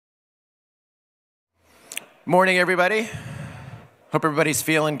Morning, everybody. Hope everybody's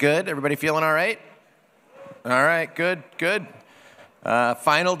feeling good. Everybody feeling all right? All right, good.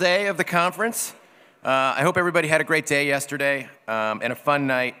 Final day of the conference. I hope everybody had a great day yesterday and a fun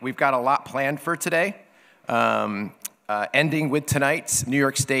night. We've got a lot planned for today, ending with tonight's New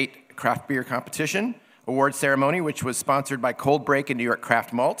York State Craft Beer Competition award ceremony, which was sponsored by Cold Break and New York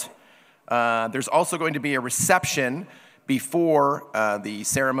Craft Malt. There's also going to be a reception before the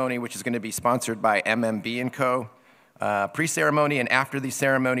ceremony, which is going to be sponsored by MMB & Co. Pre-ceremony and after the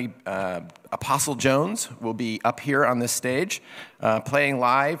ceremony, Apostle Jones will be up here on this stage playing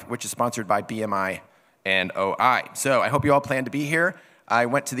live, which is sponsored by BMI and OI. So I hope you all plan to be here. I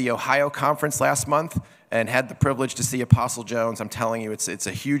went to the Ohio conference last month and had the privilege to see Apostle Jones. I'm telling you, it's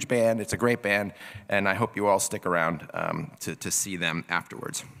a huge band, it's a great band, and I hope you all stick around to see them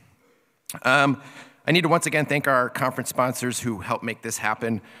afterwards. I need to once again thank our conference sponsors who helped make this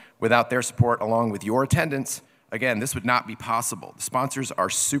happen. Without their support, along with your attendance, again, this would not be possible. The sponsors are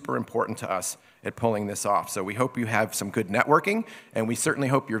super important to us at pulling this off. So we hope you have some good networking, and we certainly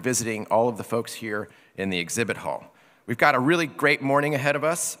hope you're visiting all of the folks here in the exhibit hall. We've got a really great morning ahead of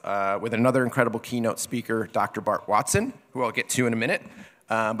us with another incredible keynote speaker, Dr. Bart Watson, who I'll get to in a minute.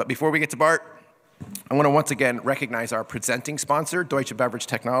 But before we get to Bart, I want to once again recognize our presenting sponsor, Deutsche Beverage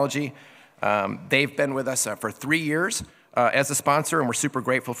Technology. They've been with us for 3 years as a sponsor, and we're super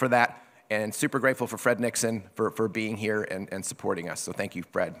grateful for that, and super grateful for Fred Nixon for being here and supporting us. So thank you,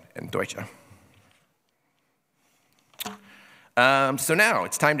 Fred and Deutsche. So now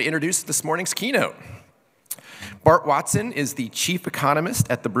it's time to introduce this morning's keynote. Bart Watson is the chief economist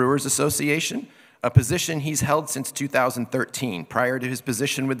at the Brewers Association, a position he's held since 2013. Prior to his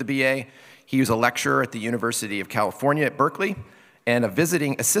position with the BA, he was a lecturer at the University of California at Berkeley and a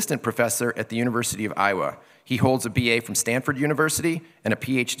visiting assistant professor at the University of Iowa. He holds a BA from Stanford University and a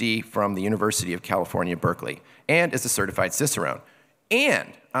PhD from the University of California, Berkeley, and is a certified Cicerone.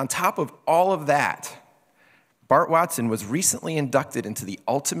 And on top of all of that, Bart Watson was recently inducted into the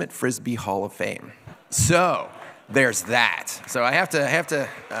Ultimate Frisbee Hall of Fame. So there's that. So I had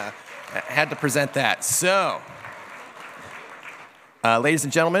to present that. So, ladies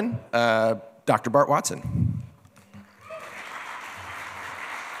and gentlemen, Dr. Bart Watson.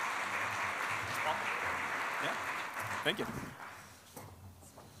 Thank you.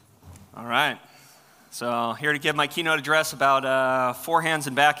 All right. So here to give my keynote address about forehands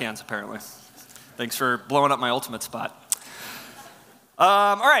and backhands, apparently. Thanks for blowing up my ultimate spot.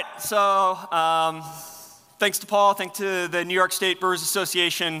 All right. So thanks to Paul. Thanks to the New York State Brewers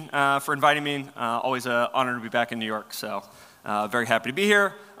Association for inviting me. Always an honor to be back in New York. So very happy to be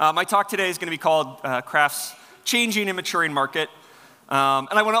here. My talk today is going to be called Craft's Changing and Maturing Market. And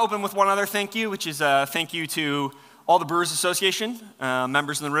I want to open with one other thank you, which is thank you to all the Brewers Association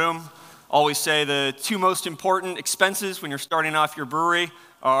members in the room. Always say the two most important expenses when you're starting off your brewery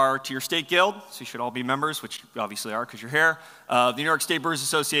are to your state guild, so you should all be members, which you obviously are because you're here, the New York State Brewers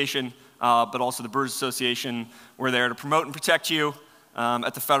Association, but also the Brewers Association. We're there to promote and protect you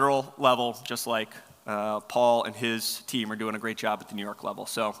at the federal level, just like Paul and his team are doing a great job at the New York level.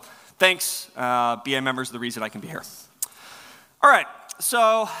 So thanks, BA members, the reason I can be here. All right,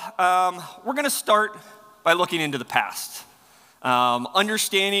 so we're going to start by looking into the past.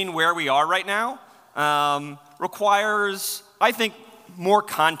 Understanding where we are right now requires, I think, more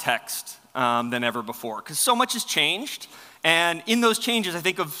context than ever before, because so much has changed, and in those changes, I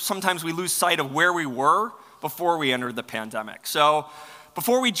think sometimes we lose sight of where we were before we entered the pandemic. So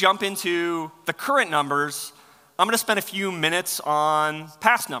before we jump into the current numbers, I'm going to spend a few minutes on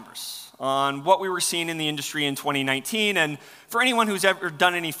past numbers, on what we were seeing in the industry in 2019, and for anyone who's ever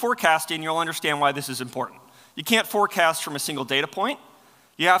done any forecasting, you'll understand why this is important. You can't forecast from a single data point.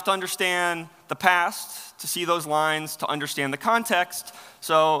 You have to understand the past to see those lines, to understand the context.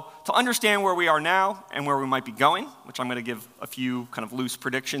 So to understand where we are now and where we might be going, which I'm going to give a few kind of loose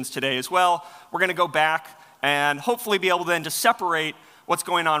predictions today as well, we're going to go back and hopefully be able then to separate what's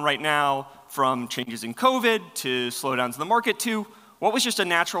going on right now from changes in COVID to slowdowns in the market to what was just a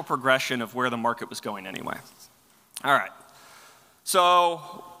natural progression of where the market was going anyway. All right.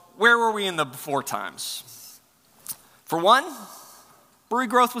 So where were we in the before times? For one, brewery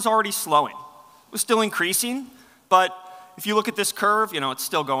growth was already slowing. It was still increasing, but if you look at this curve, it's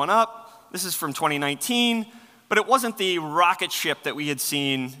still going up. This is from 2019, but it wasn't the rocket ship that we had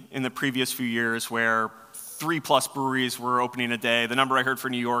seen in the previous few years where 3+ breweries were opening a day. The number I heard for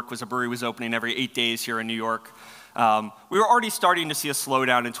New York was a brewery was opening every 8 days here in New York. We were already starting to see a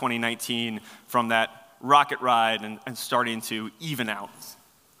slowdown in 2019 from that rocket ride and starting to even out.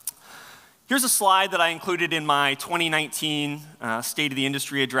 Here's a slide that I included in my 2019 State of the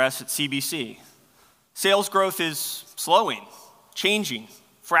Industry address at CBC. Sales growth is slowing, changing,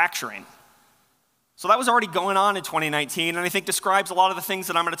 fracturing. So that was already going on in 2019, and I think describes a lot of the things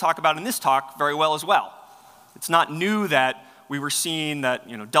that I'm going to talk about in this talk very well as well. It's not new that we were seeing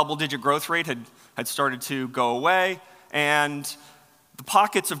that double-digit growth rate had started to go away, and the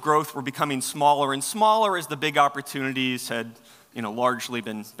pockets of growth were becoming smaller and smaller as the big opportunities had largely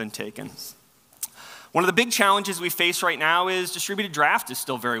been taken. One of the big challenges we face right now is distributed draft is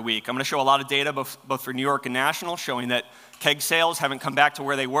still very weak. I'm going to show a lot of data both for New York and national showing that keg sales haven't come back to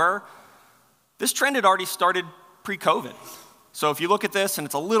where they were. This trend had already started pre-COVID. So if you look at this, and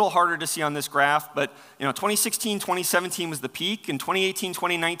it's a little harder to see on this graph, but 2016, 2017 was the peak, and 2018,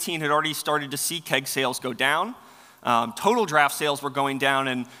 2019 had already started to see keg sales go down. Total draft sales were going down,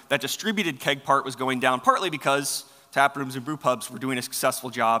 and that distributed keg part was going down, partly because tap rooms and brew pubs were doing a successful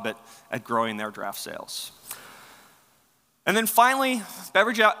job at growing their draft sales. And then finally,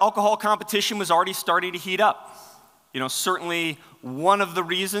 beverage alcohol competition was already starting to heat up. Certainly one of the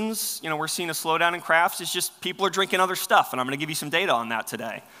reasons we're seeing a slowdown in crafts is just people are drinking other stuff, and I'm going to give you some data on that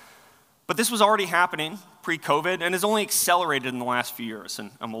today. But this was already happening pre-COVID and has only accelerated in the last few years,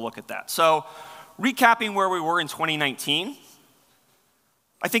 and we'll look at that. So recapping where we were in 2019,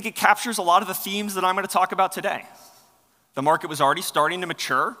 I think it captures a lot of the themes that I'm going to talk about today. The market was already starting to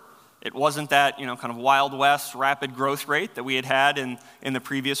mature. It wasn't that kind of Wild West rapid growth rate that we had in the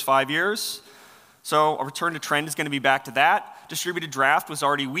previous 5 years. So a return to trend is going to be back to that. Distributed draft was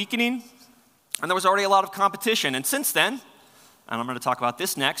already weakening, and there was already a lot of competition. And since then, and I'm going to talk about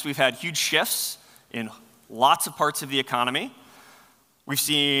this next, we've had huge shifts in lots of parts of the economy. We've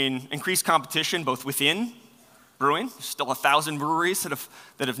seen increased competition both within brewing. There's still 1,000 breweries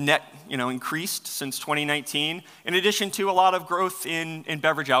that have net increased since 2019, in addition to a lot of growth in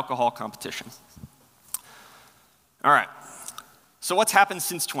beverage alcohol competition. All right, so what's happened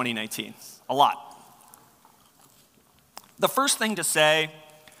since 2019? A lot. The first thing to say,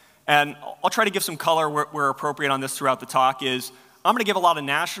 and I'll try to give some color where appropriate on this throughout the talk, is I'm going to give a lot of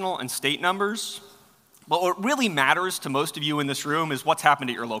national and state numbers, but what really matters to most of you in this room is what's happened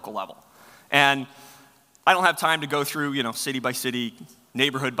at your local level. And I don't have time to go through city by city,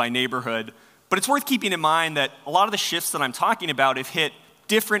 neighborhood by neighborhood, but it's worth keeping in mind that a lot of the shifts that I'm talking about have hit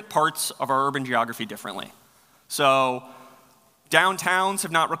different parts of our urban geography differently. So downtowns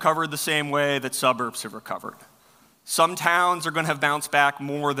have not recovered the same way that suburbs have recovered. Some towns are going to have bounced back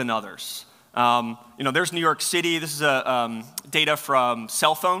more than others. There's New York City. This is data from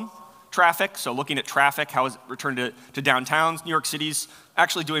cell phone traffic. So looking at traffic, how has it returned to downtowns? New York City's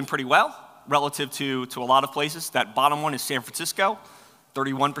actually doing pretty well relative to a lot of places. That bottom one is San Francisco,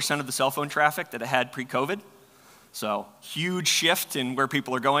 31% of the cell phone traffic that it had pre-COVID. So huge shift in where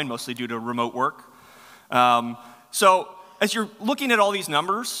people are going, mostly due to remote work. So as you're looking at all these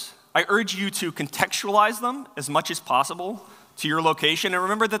numbers, I urge you to contextualize them as much as possible to your location, and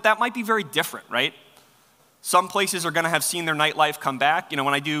remember that might be very different, right? Some places are going to have seen their nightlife come back. When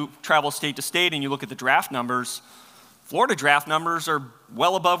I do travel state to state and you look at the draft numbers, Florida draft numbers are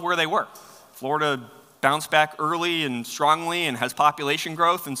well above where they were. Florida bounced back early and strongly and has population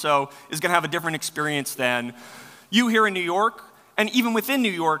growth, and so is going to have a different experience than you here in New York, and even within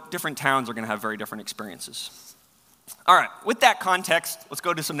New York, different towns are going to have very different experiences. All right, with that context, let's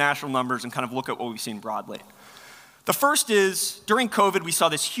go to some national numbers and kind of look at what we've seen broadly. The first is, during COVID, we saw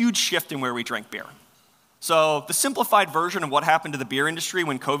this huge shift in where we drank beer. So the simplified version of what happened to the beer industry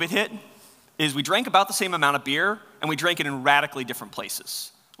when COVID hit is we drank about the same amount of beer, and we drank it in radically different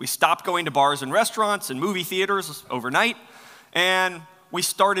places. We stopped going to bars and restaurants and movie theaters overnight, and we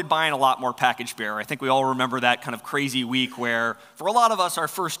started buying a lot more packaged beer. I think we all remember that kind of crazy week where, for a lot of us, our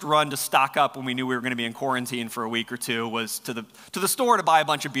first run to stock up when we knew we were going to be in quarantine for a week or two was to the store to buy a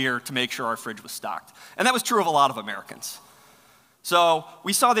bunch of beer to make sure our fridge was stocked. And that was true of a lot of Americans. So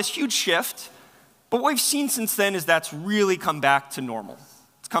we saw this huge shift, but what we've seen since then is that's really come back to normal.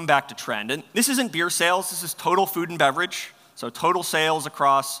 It's come back to trend. And this isn't beer sales, this is total food and beverage. So total sales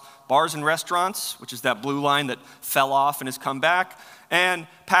across bars and restaurants, which is that blue line that fell off and has come back, and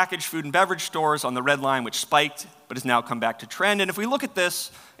packaged food and beverage stores on the red line, which spiked but has now come back to trend. And if we look at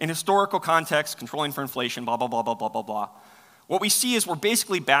this in historical context, controlling for inflation, blah, blah, blah, blah, blah, blah, blah, what we see is we're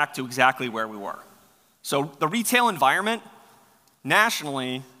basically back to exactly where we were. So the retail environment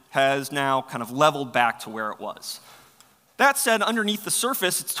nationally has now kind of leveled back to where it was. That said, underneath the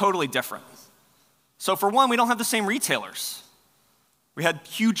surface, it's totally different. So for one, we don't have the same retailers. We had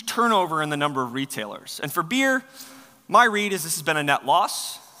huge turnover in the number of retailers. And for beer, my read is this has been a net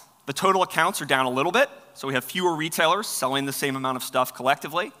loss. The total accounts are down a little bit, so we have fewer retailers selling the same amount of stuff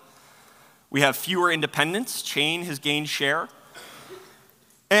collectively. We have fewer independents. Chain has gained share.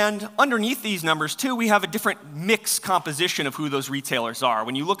 And underneath these numbers, too, we have a different mix composition of who those retailers are.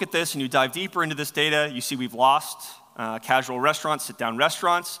 When you look at this and you dive deeper into this data, you see we've lost casual restaurants, sit-down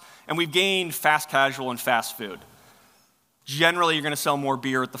restaurants, and we've gained fast casual and fast food. Generally, you're going to sell more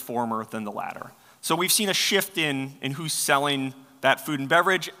beer at the former than the latter. So we've seen a shift in who's selling that food and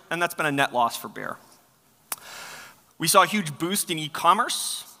beverage, and that's been a net loss for beer. We saw a huge boost in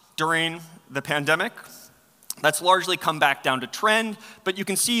e-commerce during the pandemic. That's largely come back down to trend, but you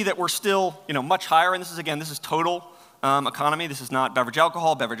can see that we're still much higher, and this is total economy. This is not beverage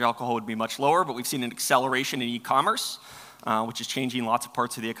alcohol. Beverage alcohol would be much lower, but we've seen an acceleration in e-commerce, which is changing lots of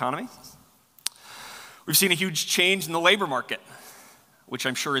parts of the economy. We've seen a huge change in the labor market, which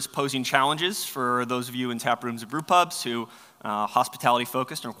I'm sure is posing challenges for those of you in tap rooms and brew pubs who hospitality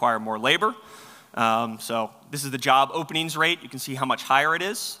focused and require more labor. So this is the job openings rate. You can see how much higher it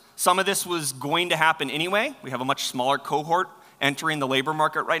is. Some of this was going to happen anyway. We have a much smaller cohort entering the labor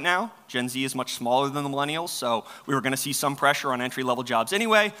market right now. Gen Z is much smaller than the millennials, so we were going to see some pressure on entry-level jobs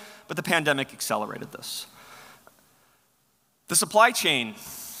anyway, but the pandemic accelerated this. The supply chain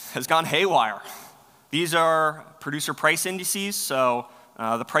has gone haywire. These are producer price indices, so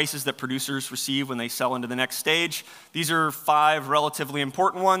the prices that producers receive when they sell into the next stage. These are 5 relatively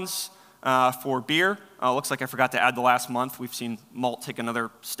important ones for beer. Looks like I forgot to add the last month. We've seen malt take another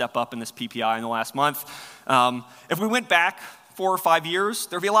step up in this PPI in the last month. If we went back 4 or 5 years,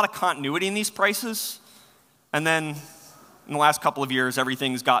 there'd be a lot of continuity in these prices. And then in the last couple of years,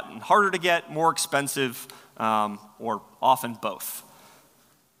 everything's gotten harder to get, more expensive, or often both.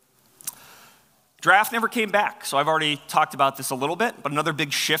 Draft never came back, so I've already talked about this a little bit, but another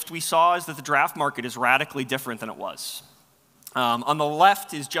big shift we saw is that the draft market is radically different than it was. On the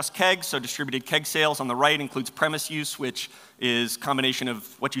left is just kegs, so distributed keg sales. On the right includes premise use, which is a combination of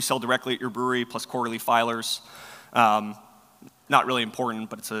what you sell directly at your brewery plus quarterly filers. Not really important,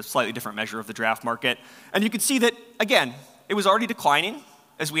 but it's a slightly different measure of the draft market. And you can see that, again, it was already declining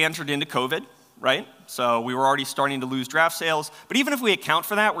as we entered into COVID, right? So we were already starting to lose draft sales. But even if we account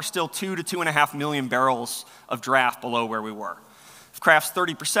for that, we're still 2 to 2.5 million barrels of draft below where we were. If craft's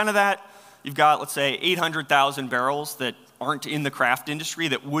 30% of that, you've got, let's say, 800,000 barrels that aren't in the craft industry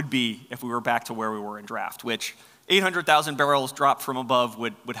that would be if we were back to where we were in draft, which 800,000 barrels dropped from above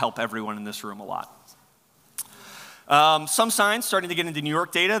would help everyone in this room a lot. Some signs starting to get into New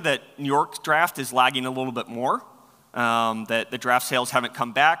York data that New York draft is lagging a little bit more, that the draft sales haven't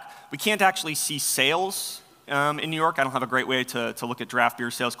come back. We can't actually see sales in New York. I don't have a great way to look at draft beer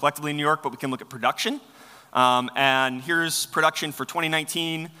sales collectively in New York, but we can look at production. And here's production for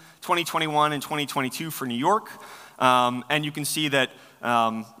 2019, 2021, and 2022 for New York. And you can see that,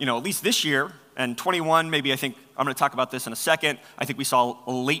 at least this year, and 21, maybe I'm going to talk about this in a second. I think we saw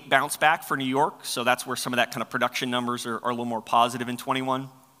a late bounce back for New York, so that's where some of that kind of production numbers are a little more positive in 21.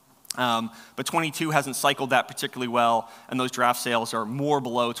 But 22 hasn't cycled that particularly well, and those draft sales are more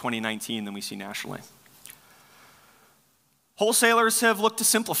below 2019 than we see nationally. Wholesalers have looked to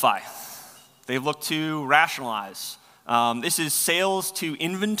simplify. They've looked to rationalize. This is sales to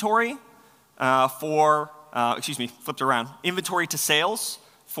inventory flipped around. Inventory to sales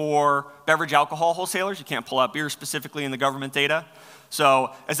for beverage alcohol wholesalers. You can't pull out beer specifically in the government data.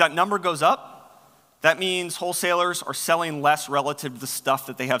 So as that number goes up, that means wholesalers are selling less relative to the stuff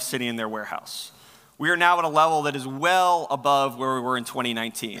that they have sitting in their warehouse. We are now at a level that is well above where we were in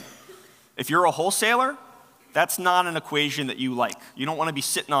 2019. If you're a wholesaler, that's not an equation that you like. You don't want to be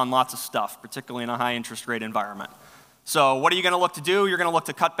sitting on lots of stuff, particularly in a high interest rate environment. So what are you going to look to do? You're going to look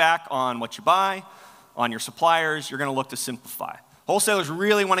to cut back on what you buy, on your suppliers. You're going to look to simplify. Wholesalers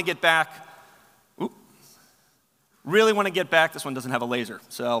really want to get back, this one doesn't have a laser,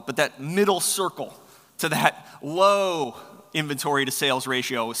 but that middle circle to that low inventory to sales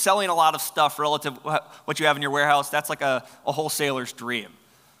ratio, selling a lot of stuff relative to what you have in your warehouse, that's like a wholesaler's dream.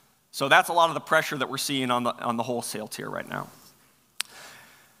 So that's a lot of the pressure that we're seeing on the wholesale tier right now.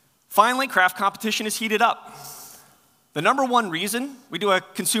 Finally, craft competition is heated up. The number one reason, we do a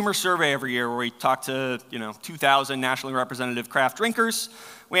consumer survey every year where we talk to 2,000 nationally representative craft drinkers.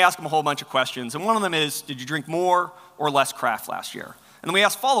 We ask them a whole bunch of questions, and one of them is, did you drink more or less craft last year? And then we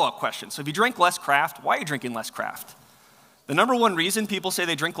ask follow-up questions. So if you drink less craft, why are you drinking less craft? The number one reason people say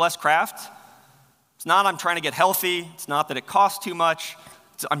they drink less craft, it's not I'm trying to get healthy, it's not that it costs too much,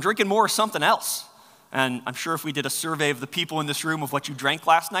 it's I'm drinking more of something else. And I'm sure if we did a survey of the people in this room of what you drank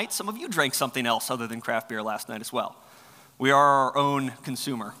last night, some of you drank something else other than craft beer last night as well. We are our own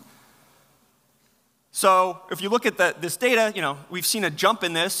consumer. So if you look at this data, we've seen a jump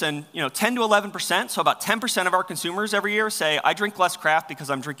in this, and 10 to 11%, so about 10% of our consumers every year say, I drink less craft because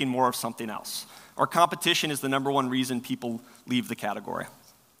I'm drinking more of something else. Our competition is the number one reason people leave the category.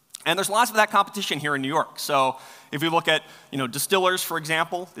 And there's lots of that competition here in New York. So if we look at distillers, for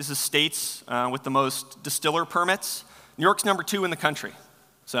example, this is states with the most distiller permits. New York's number 2 in the country.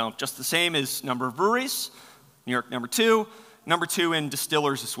 So just the same as number of breweries, New York number 2 in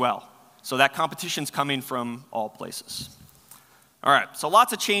distillers as well. So that competition's coming from all places. All right, so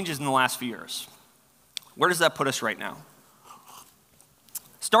lots of changes in the last few years. Where does that put us right now?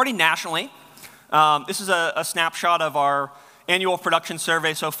 Starting nationally, this is a snapshot of our annual production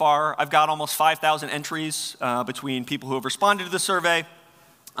survey so far. I've got almost 5,000 entries between people who have responded to the survey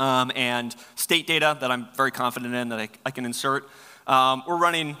and state data that I'm very confident in that I can insert. We're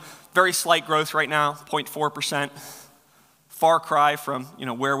running very slight growth right now, 0.4%. Far cry from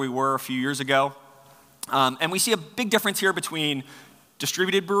where we were a few years ago. And we see a big difference here between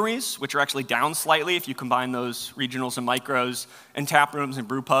distributed breweries, which are actually down slightly if you combine those regionals and micros, and tap rooms and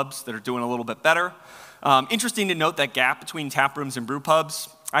brew pubs that are doing a little bit better. Interesting to note that gap between tap rooms and brew pubs.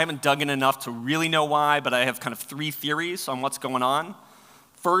 I haven't dug in enough to really know why, but I have kind of 3 theories on what's going on.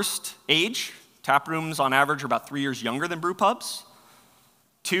 First, age. Tap rooms on average are about 3 years younger than brew pubs.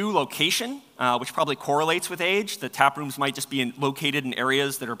 2, location, which probably correlates with age. The tap rooms might just be located in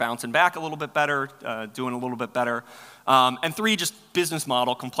areas that are bouncing back a little bit better, doing a little bit better. And 3, just business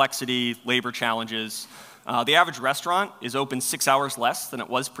model, complexity, labor challenges. The average restaurant is open 6 hours less than it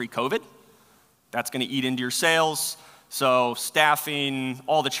was pre-COVID. That's going to eat into your sales. So staffing,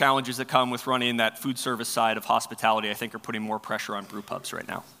 all the challenges that come with running that food service side of hospitality, I think are putting more pressure on brew pubs right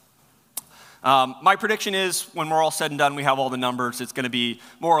now. My prediction is when we're all said and done, we have all the numbers, it's going to be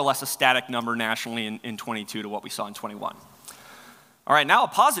more or less a static number nationally in 22 to what we saw in 21. All right, now a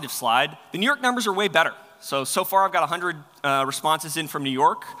positive slide. The New York numbers are way better. So far I've got 100 responses in from New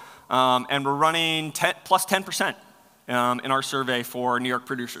York, and we're running plus 10% in our survey for New York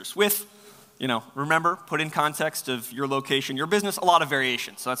producers with, remember, put in context of your location, your business, a lot of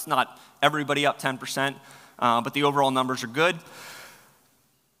variation. So that's not everybody up 10%, but the overall numbers are good.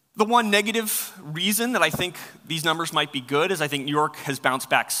 The one negative reason that I think these numbers might be good is I think New York has bounced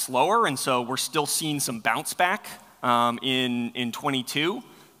back slower, and so we're still seeing some bounce back in 22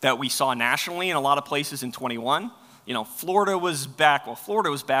 that we saw nationally in a lot of places in 21. Florida was back. Well, Florida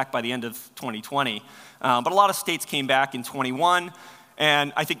was back by the end of 2020, but a lot of states came back in 21.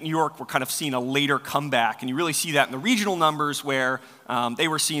 And I think New York, we're kind of seeing a later comeback. And you really see that in the regional numbers where they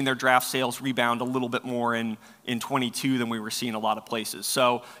were seeing their draft sales rebound a little bit more in 22 than we were seeing a lot of places.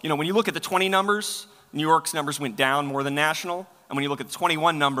 So, when you look at the 20 numbers, New York's numbers went down more than national. And when you look at the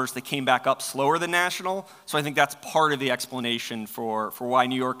 21 numbers, they came back up slower than national. So I think that's part of the explanation for why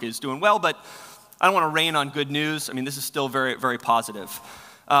New York is doing well. But I don't want to rain on good news. I mean, this is still very, very positive.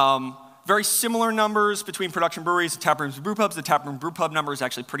 Very similar numbers between production breweries and tap rooms and brew pubs. The tap room brew pub number is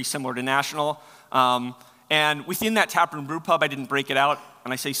actually pretty similar to national. And within that tap room brew pub, I didn't break it out,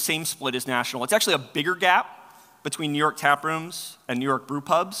 and I say same split as national. It's actually a bigger gap between New York tap rooms and New York brew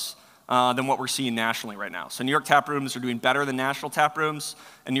pubs than what we're seeing nationally right now. So New York tap rooms are doing better than national tap rooms,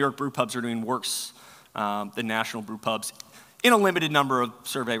 and New York brew pubs are doing worse than national brew pubs in a limited number of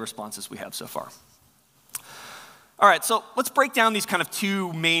survey responses we have so far. All right, so let's break down these kind of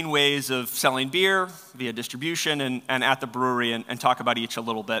 2 main ways of selling beer via distribution and at the brewery and talk about each a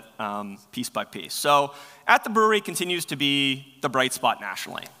little bit piece by piece. So at the brewery continues to be the bright spot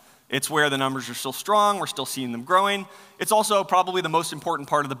nationally. It's where the numbers are still strong, we're still seeing them growing. It's also probably the most important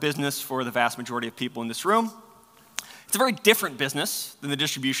part of the business for the vast majority of people in this room. It's a very different business than the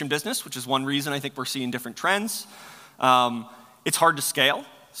distribution business, which is one reason I think we're seeing different trends. It's hard to scale,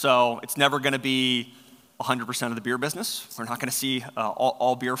 so it's never going to be 100% of the beer business. We're not going to see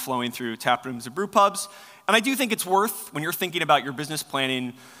all beer flowing through tap rooms and brew pubs. And I do think it's worth, when you're thinking about your business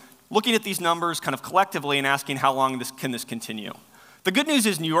planning, looking at these numbers kind of collectively and asking how long can this continue. The good news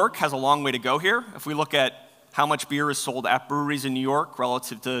is New York has a long way to go here. If we look at how much beer is sold at breweries in New York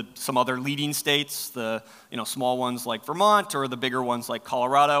relative to some other leading states, the small ones like Vermont or the bigger ones like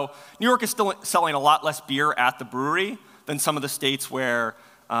Colorado, New York is still selling a lot less beer at the brewery than some of the states where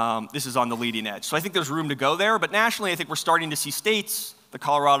this is on the leading edge. So I think there's room to go there, but nationally I think we're starting to see states, the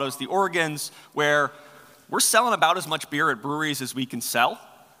Colorados, the Oregons, where we're selling about as much beer at breweries as we can sell.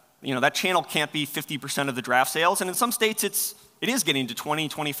 That channel can't be 50% of the draft sales, and in some states it is getting to 20,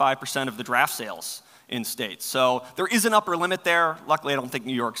 25% of the draft sales in states. So there is an upper limit there. Luckily, I don't think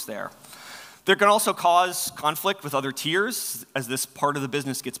New York's there. There can also cause conflict with other tiers as this part of the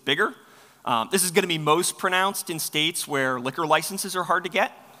business gets bigger. This is going to be most pronounced in states where liquor licenses are hard to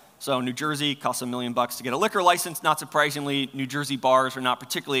get. So New Jersey costs $1 million to get a liquor license. Not surprisingly, New Jersey bars are not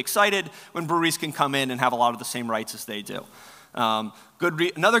particularly excited when breweries can come in and have a lot of the same rights as they do.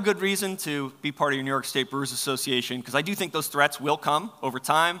 Another good reason to be part of your New York State Brewers Association, because I do think those threats will come over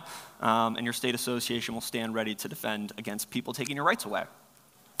time, and your state association will stand ready to defend against people taking your rights away.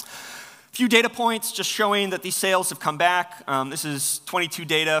 A few data points just showing that these sales have come back. This is 22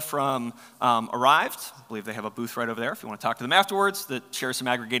 data from Arrived. I believe they have a booth right over there if you want to talk to them afterwards that share some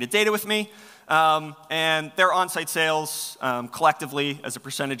aggregated data with me. And their on-site sales collectively as a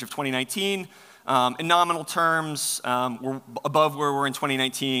percentage of 2019, in nominal terms, we're above where we were in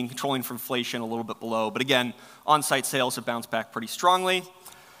 2019, controlling for inflation a little bit below. But again, on-site sales have bounced back pretty strongly.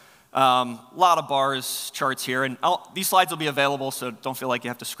 A lot of bars, charts here, and these slides will be available, so don't feel like you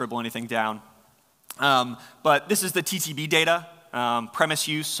have to scribble anything down. But this is the TTB data, premise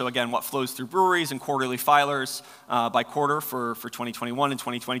use, so again, what flows through breweries and quarterly filers by quarter for 2021 and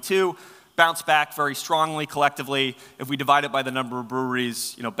 2022. Bounced back very strongly collectively. If we divide it by the number of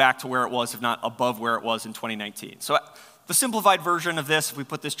breweries, back to where it was, if not above where it was in 2019. So the simplified version of this, if we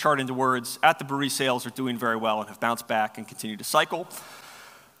put this chart into words, at the brewery sales are doing very well and have bounced back and continue to cycle.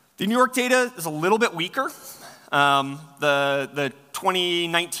 The New York data is a little bit weaker. The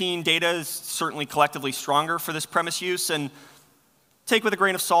 2019 data is certainly collectively stronger for this premise use, and take with a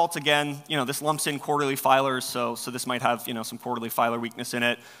grain of salt, again, this lumps in quarterly filers, so this might have some quarterly filer weakness in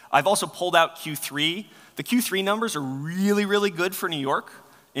it. I've also pulled out Q3. The Q3 numbers are really, really good for New York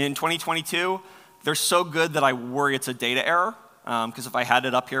in 2022. They're so good that I worry it's a data error, because if I had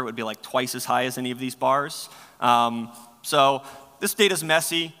it up here, it would be like twice as high as any of these bars. So this data's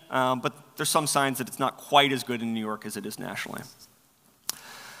messy, but there's some signs that it's not quite as good in New York as it is nationally.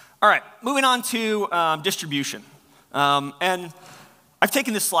 All right, moving on to distribution. And I've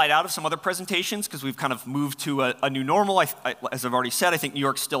taken this slide out of some other presentations because we've kind of moved to a new normal. As I've already said, I think New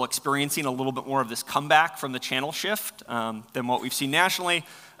York's still experiencing a little bit more of this comeback from the channel shift than what we've seen nationally.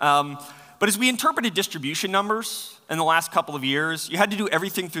 But as we interpreted distribution numbers in the last couple of years, you had to do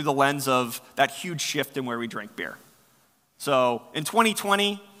everything through the lens of that huge shift in where we drink beer. So in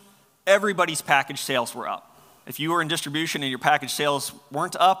 2020, everybody's package sales were up. If you were in distribution and your package sales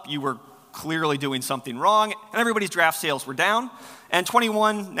weren't up, you were clearly doing something wrong, and everybody's draft sales were down. And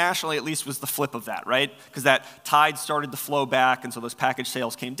 21, nationally at least, was the flip of that, right? Because that tide started to flow back, and so those package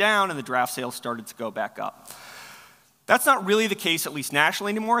sales came down, and the draft sales started to go back up. That's not really the case, at least nationally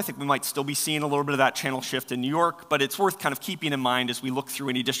anymore. I think we might still be seeing a little bit of that channel shift in New York, but it's worth kind of keeping in mind as we look through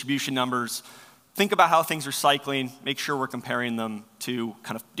any distribution numbers. Think about how things are cycling, make sure we're comparing them to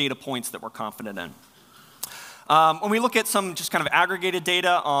kind of data points that we're confident in. When we look at some just kind of aggregated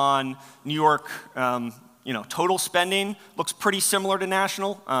data on New York, total spending, looks pretty similar to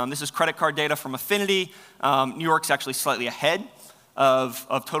national. This is credit card data from Affinity. New York's actually slightly ahead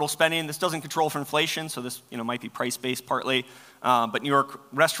of total spending. This doesn't control for inflation, so this might be price-based partly. But New York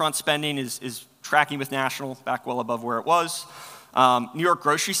restaurant spending is tracking with national, back well above where it was. New York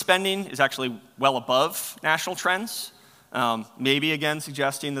grocery spending is actually well above national trends. Maybe, again,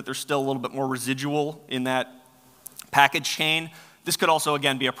 suggesting that there's still a little bit more residual in that package chain. This could also,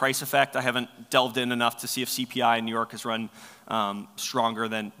 again, be a price effect. I haven't delved in enough to see if CPI in New York has run stronger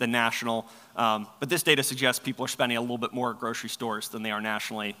than national. But this data suggests people are spending a little bit more at grocery stores than they are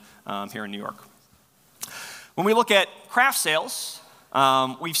nationally here in New York. When we look at craft sales,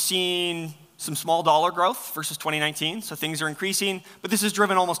 we've seen some small dollar growth versus 2019, so things are increasing, but this is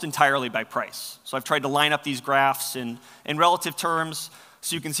driven almost entirely by price. So I've tried to line up these graphs in relative terms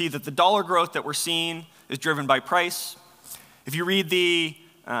so you can see that the dollar growth that we're seeing is driven by price. If you read the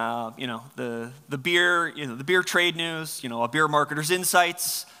beer trade news, a beer marketer's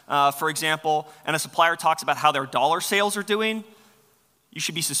insights, for example, and a supplier talks about how their dollar sales are doing, you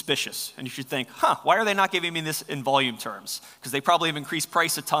should be suspicious, and you should think, why are they not giving me this in volume terms? Because they probably have increased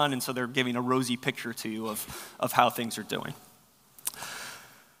price a ton, and so they're giving a rosy picture to you of how things are doing.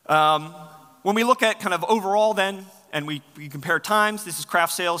 When we look at kind of overall then, and we compare times, this is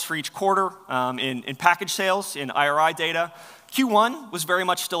craft sales for each quarter in package sales in IRI data. Q1 was very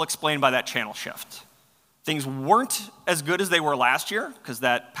much still explained by that channel shift. Things weren't as good as they were last year because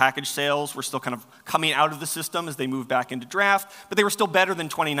that package sales were still kind of coming out of the system as they moved back into draft, but they were still better than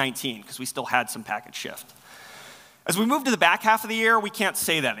 2019 because we still had some package shift. As we move to the back half of the year, we can't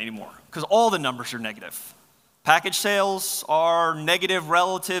say that anymore because all the numbers are negative. Package sales are negative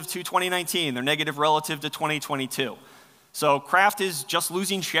relative to 2019. They're negative relative to 2022. So craft is just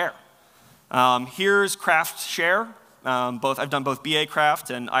losing share. Here's craft share. I've done both BA craft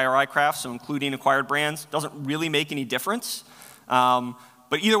and IRI craft, so including acquired brands. Doesn't really make any difference.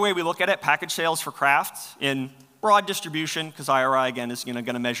 But either way we look at it, package sales for craft in broad distribution, because IRI, again, is going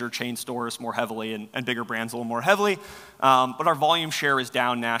to measure chain stores more heavily and bigger brands a little more heavily. But our volume share is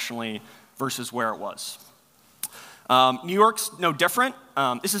down nationally versus where it was. New York's no different.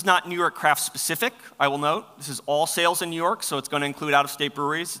 This is not New York craft specific, I will note. This is all sales in New York, so it's going to include out-of-state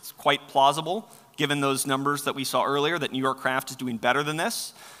breweries. It's quite plausible, given those numbers that we saw earlier, that New York craft is doing better than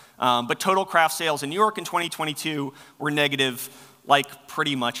this. But total craft sales in New York in 2022 were negative, like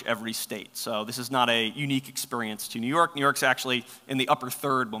pretty much every state. So this is not a unique experience to New York. New York's actually in the upper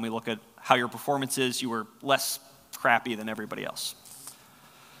third when we look at how your performance is. You were less crappy than everybody else.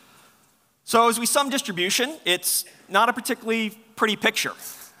 So as we sum distribution, it's not a particularly pretty picture.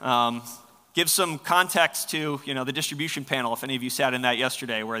 Give some context to the distribution panel, if any of you sat in that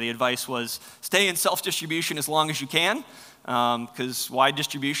yesterday, where the advice was stay in self-distribution as long as you can, because wide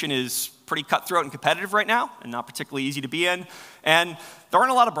distribution is pretty cutthroat and competitive right now, and not particularly easy to be in. And there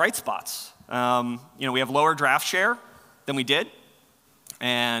aren't a lot of bright spots. We have lower draft share than we did,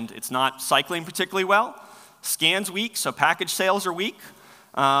 and it's not cycling particularly well. Scan's weak, so package sales are weak.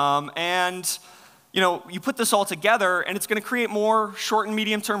 You put this all together, and it's going to create more short and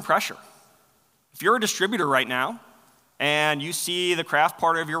medium-term pressure. If you're a distributor right now, and you see the craft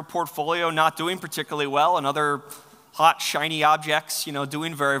part of your portfolio not doing particularly well, and other hot, shiny objects,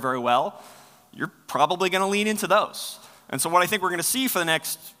 doing very, very well, you're probably going to lean into those. And so what I think we're going to see for the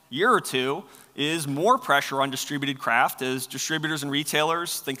next year or two is more pressure on distributed craft as distributors and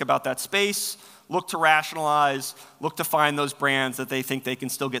retailers think about that space, look to rationalize, look to find those brands that they think they can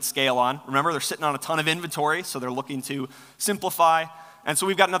still get scale on. Remember, they're sitting on a ton of inventory, so they're looking to simplify. And so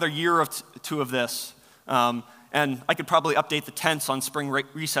we've got another year or two of this. And I could probably update the tense on spring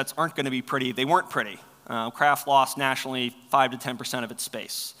resets aren't going to be pretty. They weren't pretty. Craft lost nationally 5 to 10% of its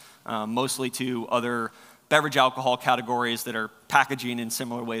space, mostly to other beverage alcohol categories that are packaging in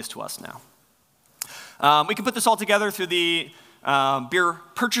similar ways to us now. We can put this all together through the Beer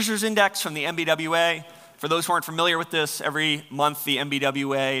Purchasers Index from the MBWA. For those who aren't familiar with this, every month the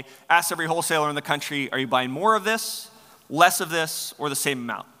MBWA asks every wholesaler in the country, are you buying more of this, less of this, or the same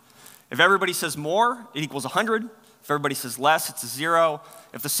amount? If everybody says more, it equals 100. If everybody says less, it's a 0.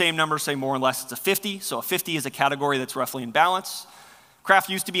 If the same numbers say more and less, it's a 50. So a 50 is a category that's roughly in balance. Craft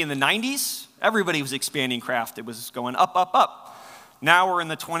used to be in the 90s. Everybody was expanding craft. It was going up, up, up. Now we're in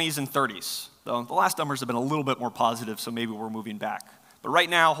the 20s and 30s. Though the last numbers have been a little bit more positive, so maybe we're moving back. But right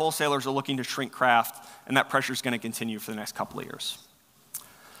now, wholesalers are looking to shrink craft, and that pressure is going to continue for the next couple of years.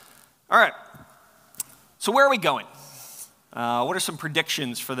 All right. So where are we going? What are some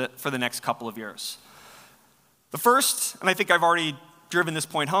predictions for the next couple of years? The first, and I think I've already driven this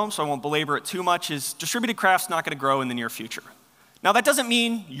point home, so I won't belabor it too much, is distributed craft's not going to grow in the near future. Now, that doesn't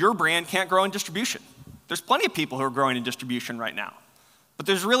mean your brand can't grow in distribution. There's plenty of people who are growing in distribution right now. But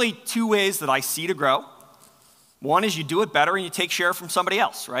there's really two ways that I see to grow. One is you do it better and you take share from somebody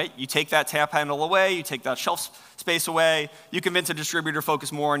else, right? You take that tap handle away, you take that shelf space away, you convince a distributor to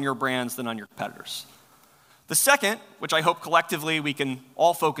focus more on your brands than on your competitors. The second, which I hope collectively we can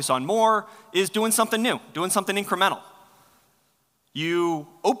all focus on more, is doing something new, doing something incremental. You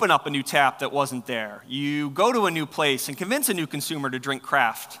open up a new tap that wasn't there. You go to a new place and convince a new consumer to drink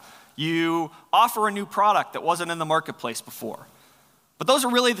craft. You offer a new product that wasn't in the marketplace before. But those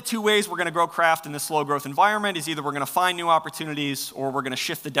are really the two ways we're going to grow craft in this slow growth environment, is either we're going to find new opportunities or we're going to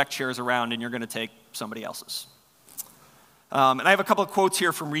shift the deck chairs around and you're going to take somebody else's. And I have a couple of quotes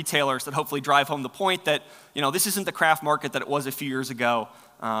here from retailers that hopefully drive home the point that this isn't the craft market that it was a few years ago,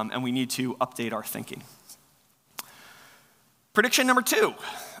 and we need to update our thinking. Prediction number 2,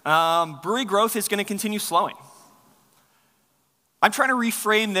 brewery growth is going to continue slowing. I'm trying to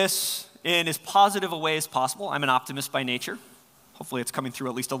reframe this in as positive a way as possible. I'm an optimist by nature. Hopefully it's coming through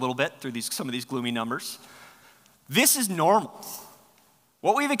at least a little bit through some of these gloomy numbers. This is normal.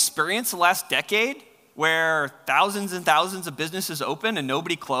 What we've experienced the last decade, where thousands and thousands of businesses open and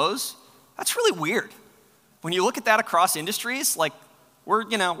nobody close, that's really weird. When you look at that across industries, like we're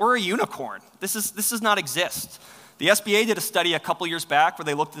a unicorn. This does not exist. The SBA did a study a couple years back where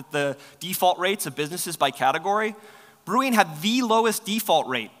they looked at the default rates of businesses by category. Brewing had the lowest default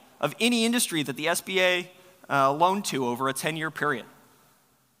rate of any industry that the SBA loaned to over a 10-year period.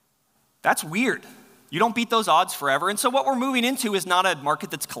 That's weird. You don't beat those odds forever. And so what we're moving into is not a market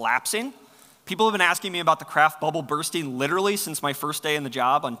that's collapsing. People have been asking me about the craft bubble bursting literally since my first day in the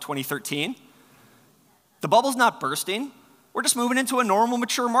job on 2013. The bubble's not bursting. We're just moving into a normal,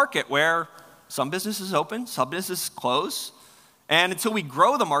 mature market where some businesses open, some businesses close. And until we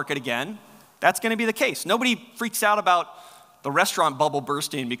grow the market again, that's going to be the case. Nobody freaks out about the restaurant bubble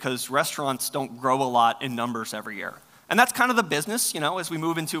bursting because restaurants don't grow a lot in numbers every year. And that's kind of the business, as we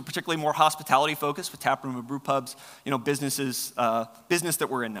move into particularly more hospitality focus with taproom and brew pubs, business that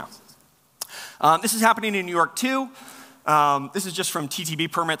we're in now. This is happening in New York too. This is just from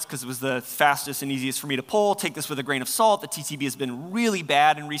TTB permits because it was the fastest and easiest for me to pull. Take this with a grain of salt. The TTB has been really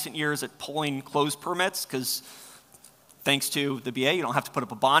bad in recent years at pulling closed permits because thanks to the BA, you don't have to put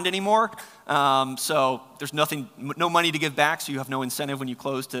up a bond anymore. So there's no money to give back, so you have no incentive when you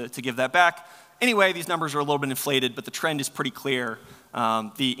close to give that back. Anyway, these numbers are a little bit inflated, but the trend is pretty clear.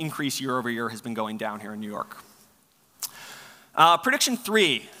 The increase year over year has been going down here in New York. Prediction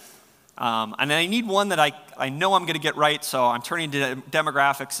 3. And I need one that I know I'm going to get right, so I'm turning to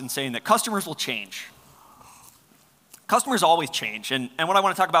demographics and saying that customers will change. Customers always change, and what I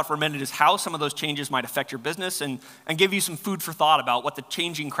want to talk about for a minute is how some of those changes might affect your business and give you some food for thought about what the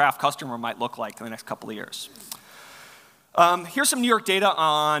changing craft customer might look like in the next couple of years. Here's some New York data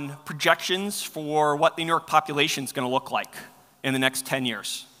on projections for what the New York population is going to look like in the next 10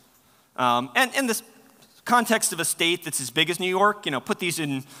 years. And in this context of a state that's as big as New York, put this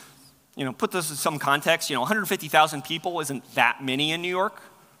in some context. 150,000 people isn't that many in New York,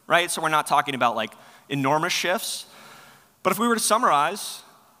 right? So we're not talking about like enormous shifts. But if we were to summarize,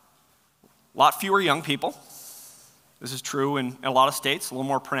 a lot fewer young people. This is true in a lot of states, a little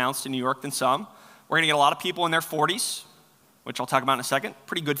more pronounced in New York than some. We're going to get a lot of people in their 40s, which I'll talk about in a second.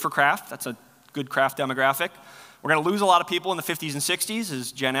 Pretty good for craft. That's a good craft demographic. We're going to lose a lot of people in the 50s and 60s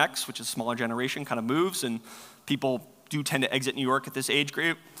as Gen X, which is a smaller generation, kind of moves, and people do tend to exit New York at this age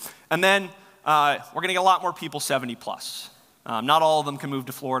group. And then we're going to get a lot more people 70 plus. Not all of them can move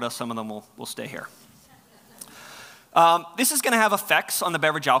to Florida. Some of them will stay here. This is going to have effects on the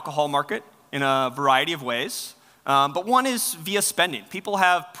beverage alcohol market in a variety of ways. But one is via spending. People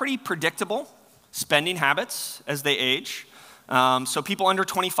have pretty predictable spending habits as they age. So people under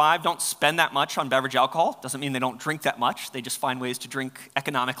 25 don't spend that much on beverage alcohol. Doesn't mean they don't drink that much. They just find ways to drink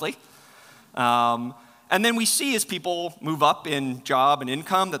economically. And then we see as people move up in job and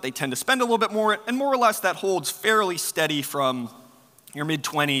income that they tend to spend a little bit more, and more or less that holds fairly steady from your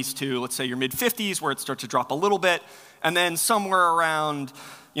mid-20s to, let's say, your mid-50s, where it starts to drop a little bit, and then somewhere around,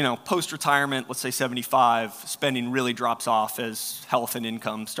 post-retirement, let's say 75, spending really drops off as health and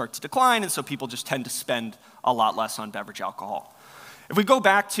income start to decline, and so people just tend to spend a lot less on beverage alcohol. If we go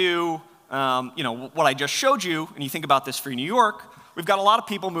back to, what I just showed you, and you think about this for New York, we've got a lot of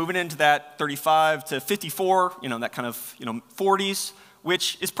people moving into that 35 to 54, that kind of, 40s,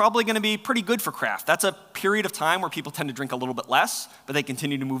 which is probably going to be pretty good for craft. That's a period of time where people tend to drink a little bit less, but they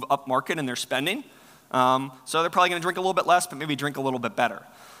continue to move up market in their spending. So they're probably going to drink a little bit less, but maybe drink a little bit better.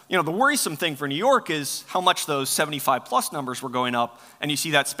 The worrisome thing for New York is how much those 75 plus numbers were going up, and you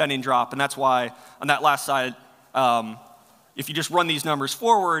see that spending drop, and that's why on that last slide, if you just run these numbers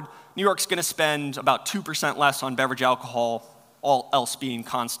forward, New York's going to spend about 2% less on beverage alcohol, all else being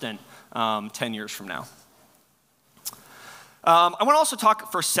constant 10 years from now. I want to also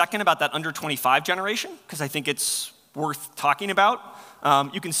talk for a second about that under 25 generation, because I think it's worth talking about.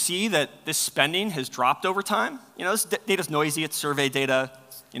 You can see that this spending has dropped over time. This data's noisy, it's survey data.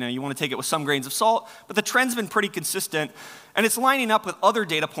 You want to take it with some grains of salt, but the trend's been pretty consistent, and it's lining up with other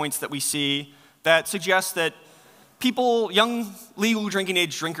data points that we see that suggest that people, young legal drinking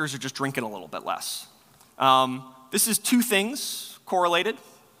age drinkers, are just drinking a little bit less. This is two things correlated.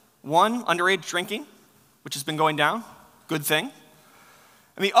 One, underage drinking, which has been going down, good thing.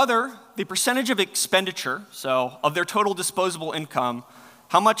 And the other, the percentage of expenditure, so of their total disposable income,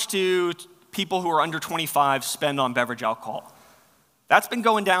 how much do people who are under 25 spend on beverage alcohol? That's been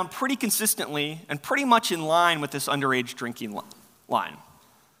going down pretty consistently and pretty much in line with this underage drinking line.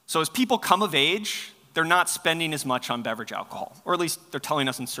 So as people come of age, they're not spending as much on beverage alcohol, or at least they're telling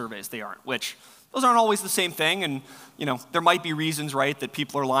us in surveys they aren't, which those aren't always the same thing, and there might be reasons, right, that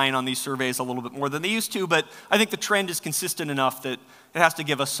people are lying on these surveys a little bit more than they used to, but I think the trend is consistent enough that it has to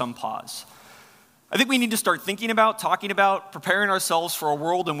give us some pause. I think we need to start thinking about, talking about, preparing ourselves for a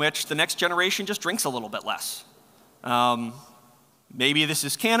world in which the next generation just drinks a little bit less. Maybe this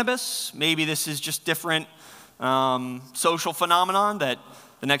is cannabis, maybe this is just different social phenomenon that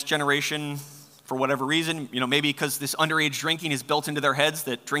the next generation, for whatever reason, maybe because this underage drinking is built into their heads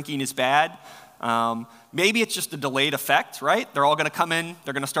that drinking is bad. Maybe it's just a delayed effect, right? They're all going to come in,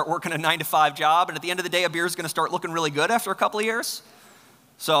 they're going to start working a 9-to-5 job, and at the end of the day, a beer is going to start looking really good after a couple of years.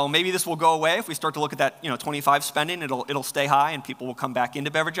 So maybe this will go away. If we start to look at that 25 spending, it'll stay high, and people will come back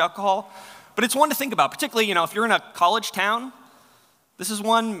into beverage alcohol. But it's one to think about, particularly if you're in a college town. This is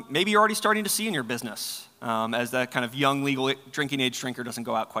one maybe you're already starting to see in your business as that kind of young legal drinking age drinker doesn't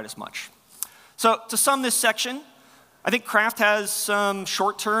go out quite as much. So to sum this section, I think craft has some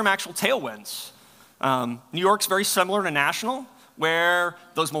short-term actual tailwinds. New York's very similar to national, where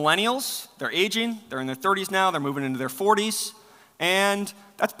those millennials, they're aging, they're in their 30s now, they're moving into their 40s, and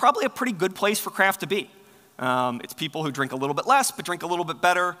that's probably a pretty good place for craft to be. It's people who drink a little bit less, but drink a little bit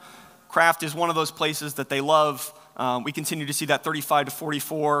better. Craft is one of those places that they love. We continue to see that 35 to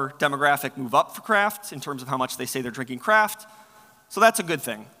 44 demographic move up for craft in terms of how much they say they're drinking craft. So that's a good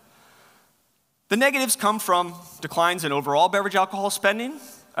thing. The negatives come from declines in overall beverage alcohol spending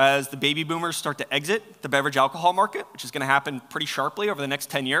as the baby boomers start to exit the beverage alcohol market, which is going to happen pretty sharply over the next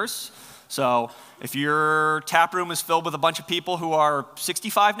 10 years. So if your tap room is filled with a bunch of people who are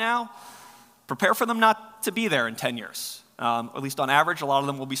 65 now, prepare for them not to be there in 10 years. At least on average, a lot of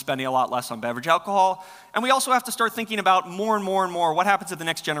them will be spending a lot less on beverage alcohol. And we also have to start thinking about more and more what happens if the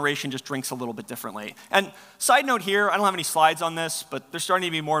next generation just drinks a little bit differently. And side note here, I don't have any slides on this, but there's starting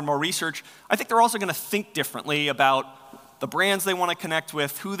to be more and more research. I think they're also going to think differently about the brands they want to connect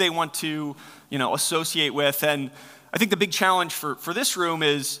with, who they want to associate with. And I think the big challenge for this room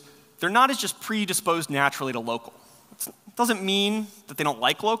is they're not as just predisposed naturally to local. It doesn't mean that they don't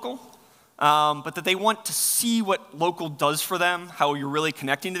like local, but that they want to see what local does for them, how you're really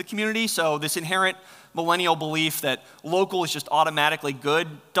connecting to the community. So this inherent millennial belief that local is just automatically good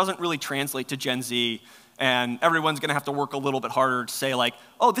doesn't really translate to Gen Z. And everyone's going to have to work a little bit harder to say, like,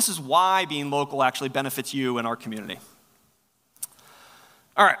 oh, this is why being local actually benefits you and our community.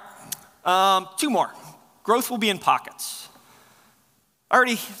 All right, two more. Growth will be in pockets. I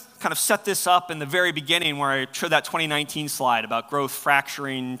already kind of set this up in the very beginning where I showed that 2019 slide about growth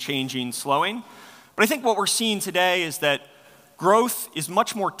fracturing, changing, slowing. But I think what we're seeing today is that growth is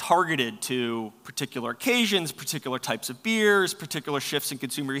much more targeted to particular occasions, particular types of beers, particular shifts in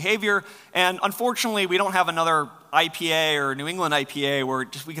consumer behavior. And unfortunately, we don't have another IPA or New England IPA where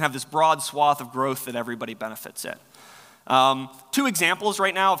we can have this broad swath of growth that everybody benefits in. Two examples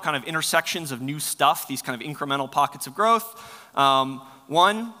right now of kind of intersections of new stuff, these kind of incremental pockets of growth.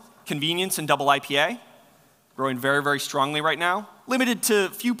 One, convenience and double IPA, growing very, very strongly right now. Limited to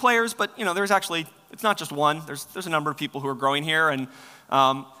few players, but there's actually, it's not just one. There's a number of people who are growing here, and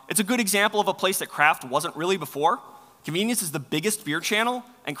it's a good example of a place that craft wasn't really before. Convenience is the biggest beer channel,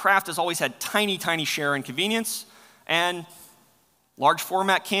 and craft has always had tiny, tiny share in convenience, and large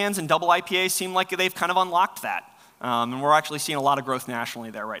format cans and double IPAs seem like they've kind of unlocked that. And we're actually seeing a lot of growth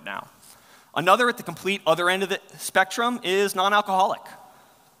nationally there right now. Another at the complete other end of the spectrum is non-alcoholic.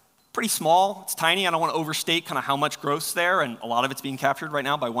 Pretty small, it's tiny. I don't want to overstate kind of how much growth's there, and a lot of it's being captured right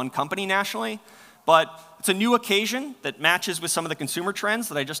now by one company nationally. But it's a new occasion that matches with some of the consumer trends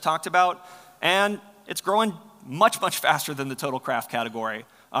that I just talked about, and it's growing much, much faster than the total craft category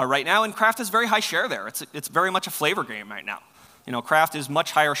right now, and craft has very high share there. It's very much a flavor game right now. Craft is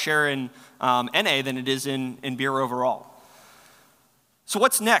much higher share in NA than it is in beer overall. So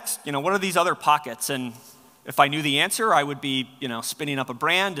what's next? What are these other pockets? And if I knew the answer, I would be, spinning up a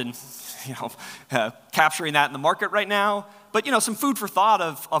brand and, capturing that in the market right now. But, some food for thought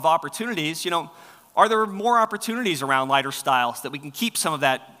of opportunities. Are there more opportunities around lighter styles that we can keep some of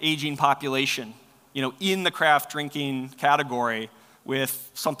that aging population, in the craft drinking category with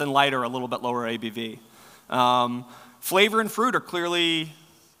something lighter, a little bit lower ABV? Flavor and fruit are clearly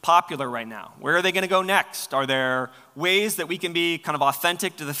popular right now. Where are they going to go next? Are there ways that we can be kind of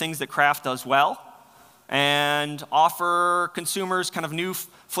authentic to the things that craft does well and offer consumers kind of new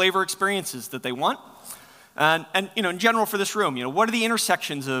flavor experiences that they want? And in general for this room, what are the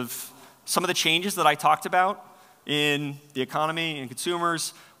intersections of some of the changes that I talked about in the economy and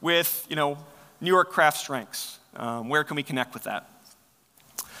consumers with New York craft strengths? Where can we connect with that?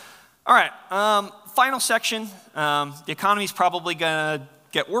 All right, final section. The economy's probably going to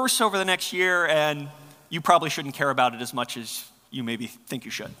get worse over the next year, and you probably shouldn't care about it as much as you maybe think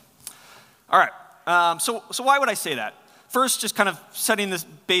you should. All right, so why would I say that? First, just kind of setting this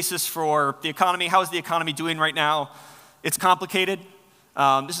basis for the economy. How is the economy doing right now? It's complicated.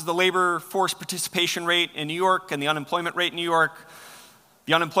 This is the labor force participation rate in New York and the unemployment rate in New York.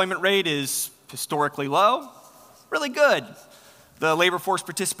 The unemployment rate is historically low, really good. The labor force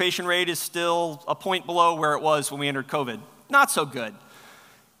participation rate is still a point below where it was when we entered COVID. Not so good.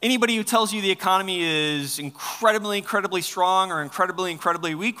 Anybody who tells you the economy is incredibly, incredibly strong or incredibly,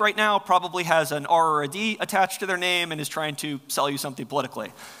 incredibly weak right now probably has an R or a D attached to their name and is trying to sell you something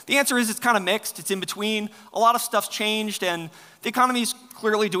politically. The answer is it's kind of mixed. It's in between. A lot of stuff's changed, and the economy is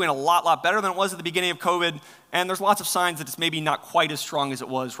clearly doing a lot better than it was at the beginning of COVID, and there's lots of signs that it's maybe not quite as strong as it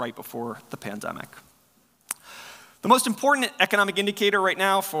was right before the pandemic. The most important economic indicator right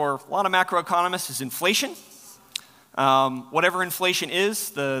now for a lot of macroeconomists is inflation. Whatever inflation is,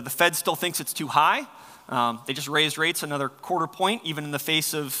 the Fed still thinks it's too high. They just raised rates another quarter point, even in the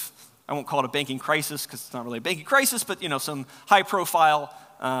face of, I won't call it a banking crisis because it's not really a banking crisis, but some high-profile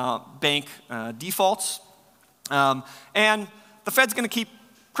bank defaults. And the Fed's going to keep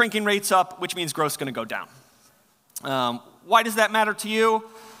cranking rates up, which means growth's going to go down. Why does that matter to you?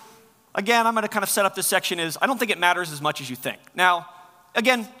 Again, I'm going to kind of set up this section as I don't think it matters as much as you think. Now,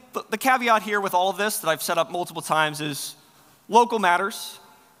 again, the caveat here with all of this that I've set up multiple times is local matters.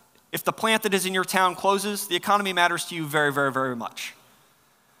 If the plant that is in your town closes, the economy matters to you very, very, very much.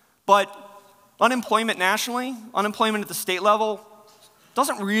 But unemployment nationally, unemployment at the state level,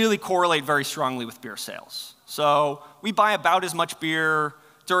 doesn't really correlate very strongly with beer sales. So we buy about as much beer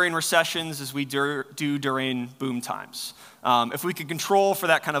during recessions as we do during boom times. If we could control for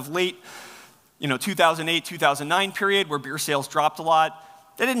that kind of late 2008, 2009 period where beer sales dropped a lot,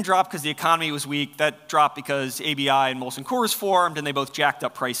 that didn't drop because the economy was weak. That dropped because ABI and Molson Coors formed, and they both jacked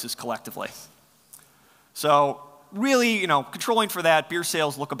up prices collectively. So really, controlling for that, beer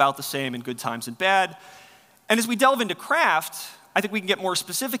sales look about the same in good times and bad. And as we delve into craft, I think we can get more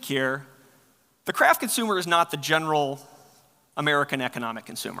specific here. The craft consumer is not the general American economic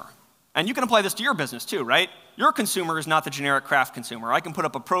consumer. And you can apply this to your business too, right? Your consumer is not the generic craft consumer. I can put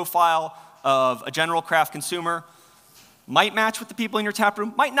up a profile of a general craft consumer, might match with the people in your tap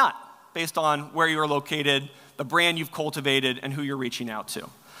room, might not, based on where you're located, the brand you've cultivated, and who you're reaching out to.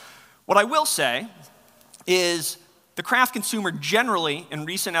 What I will say is the craft consumer generally in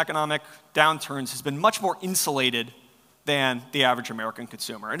recent economic downturns has been much more insulated than the average American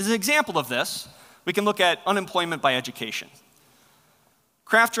consumer. And as an example of this, we can look at unemployment by education.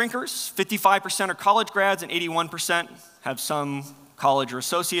 Craft drinkers, 55% are college grads and 81% have some college or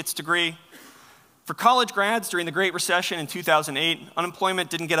associate's degree. For college grads during the Great Recession in 2008, unemployment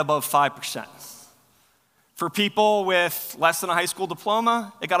didn't get above 5%. For people with less than a high school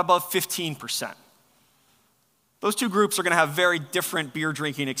diploma, it got above 15%. Those two groups are going to have very different beer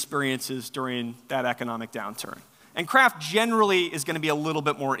drinking experiences during that economic downturn. And craft generally is going to be a little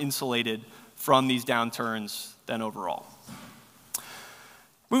bit more insulated from these downturns than overall.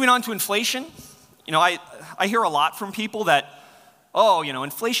 Moving on to inflation, I hear a lot from people that,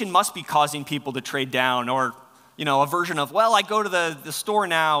 inflation must be causing people to trade down, or, a version of, well, I go to the store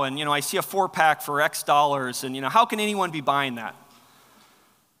now and, I see a 4-pack for X dollars, and, how can anyone be buying that?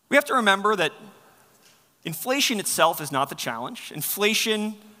 We have to remember that inflation itself is not the challenge.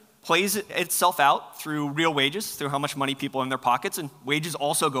 Inflation plays itself out through real wages, through how much money people have in their pockets, and wages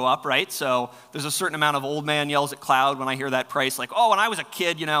also go up, right? So there's a certain amount of old man yells at cloud when I hear that price, like, oh, when I was a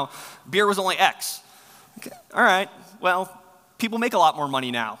kid, beer was only X. Okay. All right, well, people make a lot more money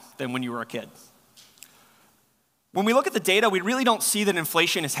now than when you were a kid. When we look at the data, we really don't see that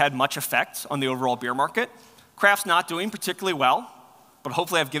inflation has had much effect on the overall beer market. Craft's not doing particularly well, but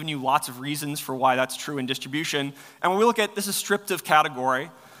hopefully I've given you lots of reasons for why that's true in distribution. And when we look at, this is stripped of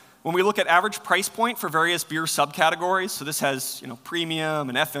category, when we look at average price point for various beer subcategories, so this has premium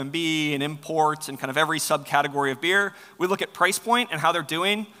and FMB and imports and kind of every subcategory of beer, we look at price point and how they're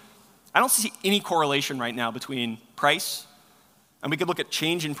doing. I don't see any correlation right now between price, and we could look at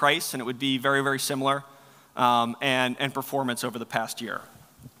change in price and it would be very, very similar, and performance over the past year.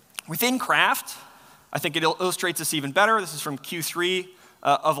 Within craft, I think it illustrates this even better. This is from Q3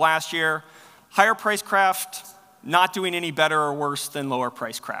 of last year. Higher price craft, not doing any better or worse than lower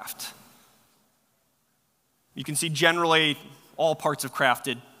price craft. You can see generally all parts of craft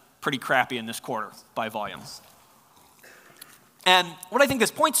did pretty crappy in this quarter by volume. And what I think this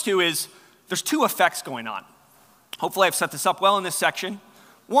points to is there's two effects going on. Hopefully I've set this up well in this section.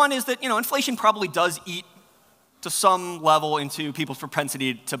 One is that inflation probably does eat to some level into people's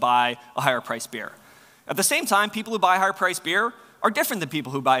propensity to buy a higher price beer. At the same time, people who buy higher price beer are different than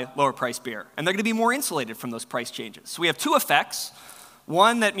people who buy lower price beer, and they're going to be more insulated from those price changes. So we have two effects.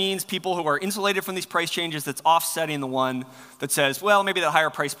 One that means people who are insulated from these price changes that's offsetting the one that says, well, maybe that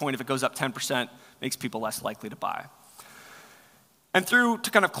higher price point, if it goes up 10%, makes people less likely to buy. And to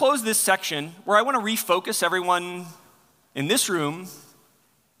kind of close this section, where I want to refocus everyone in this room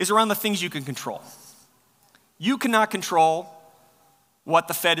is around the things you can control. You cannot control what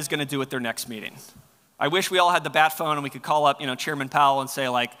the Fed is going to do at their next meeting. I wish we all had the bat phone and we could call up, Chairman Powell and say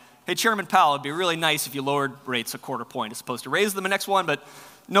like, hey, Chairman Powell, it'd be really nice if you lowered rates a quarter point as opposed to raise them the next one, but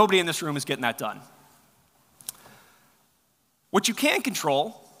nobody in this room is getting that done. What you can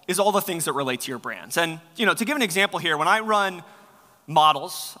control is all the things that relate to your brands. And, to give an example here, when I run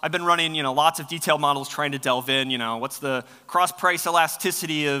models, I've been running, lots of detailed models trying to delve in, what's the cross-price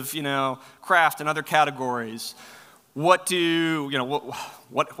elasticity of, craft and other categories. What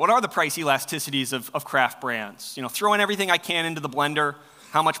are the price elasticities of craft brands? Throwing everything I can into the blender,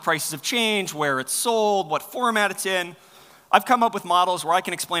 how much prices have changed, where it's sold, what format it's in. I've come up with models where I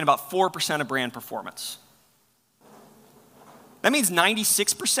can explain about 4% of brand performance. That means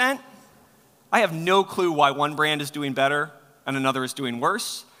 96%, I have no clue why one brand is doing better and another is doing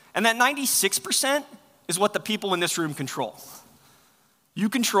worse. And that 96% is what the people in this room control. You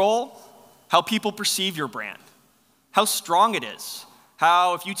control how people perceive your brand, how strong it is,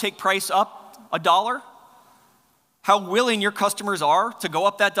 how if you take price up $1, how willing your customers are to go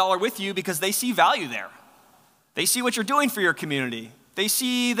up that dollar with you because they see value there. They see what you're doing for your community. They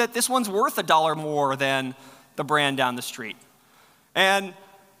see that this one's worth $1 more than the brand down the street. And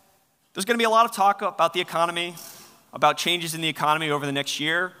there's going to be a lot of talk about the economy, about changes in the economy over the next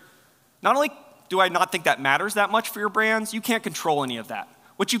year. Not only do I not think that matters that much for your brands, you can't control any of that.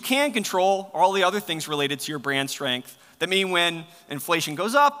 What you can control are all the other things related to your brand strength that mean when inflation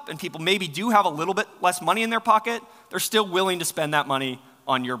goes up and people maybe do have a little bit less money in their pocket, they're still willing to spend that money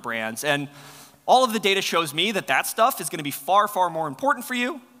on your brands. And all of the data shows me that that stuff is going to be far, far more important for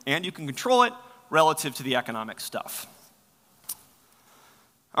you, and you can control it relative to the economic stuff.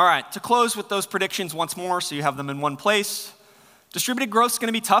 All right, to close with those predictions once more so you have them in one place, distributed growth is going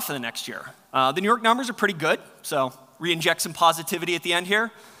to be tough in the next year. The New York numbers are pretty good, so re-inject some positivity at the end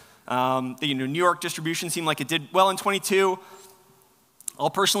here. The New York distribution seemed like it did well in 22. I'll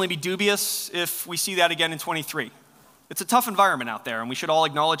personally be dubious if we see that again in 23. It's a tough environment out there, and we should all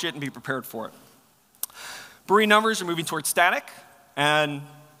acknowledge it and be prepared for it. Brewery numbers are moving towards static, and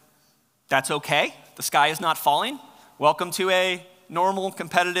that's okay. The sky is not falling. Welcome to a normal,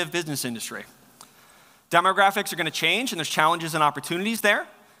 competitive business industry. Demographics are going to change, and there's challenges and opportunities there.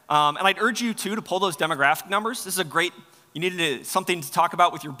 And I'd urge you, too, to pull those demographic numbers. This is a great, you needed something to talk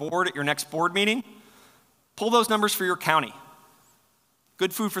about with your board at your next board meeting. Pull those numbers for your county.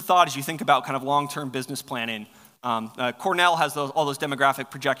 Good food for thought as you think about kind of long-term business planning. Cornell has all those demographic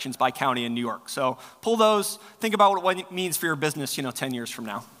projections by county in New York. So pull those, think about what it means for your business 10 years from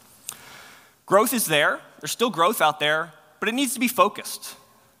now. Growth is there. There's still growth out there, but it needs to be focused.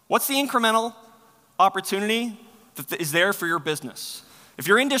 What's the incremental opportunity that is there for your business? If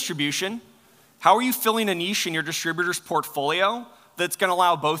you're in distribution, how are you filling a niche in your distributor's portfolio that's going to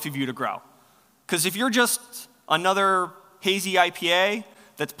allow both of you to grow? Because if you're just another hazy IPA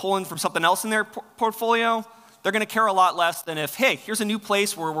that's pulling from something else in their portfolio, they're going to care a lot less than if, hey, here's a new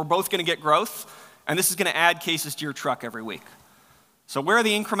place where we're both going to get growth, and this is going to add cases to your truck every week. So where are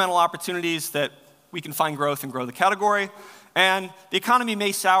the incremental opportunities that we can find growth and grow the category? And the economy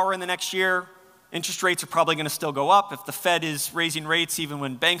may sour in the next year. Interest rates are probably going to still go up. If the Fed is raising rates even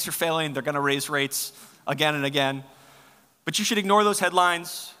when banks are failing, they're going to raise rates again and again. But you should ignore those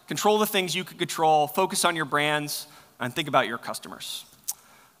headlines, control the things you can control, focus on your brands, and think about your customers.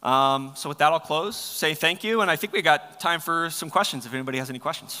 So with that, I'll close, say thank you, and I think we got time for some questions if anybody has any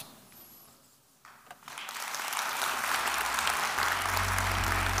questions.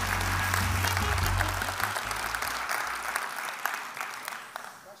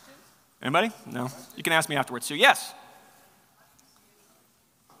 Anybody? No? You can ask me afterwards too. Yes?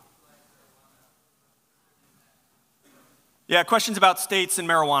 Yeah, questions about states and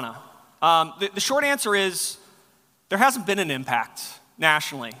marijuana. The short answer is there hasn't been an impact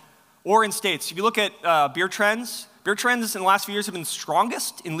nationally or in states. If you look at beer trends in the last few years have been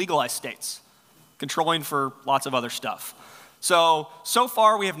strongest in legalized states, controlling for lots of other stuff. So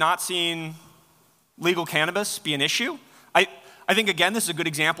far we have not seen legal cannabis be an issue. I think, again, this is a good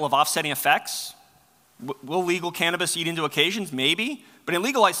example of offsetting effects. Will legal cannabis eat into occasions? Maybe. But in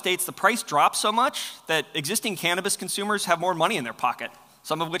legalized states, the price drops so much that existing cannabis consumers have more money in their pocket,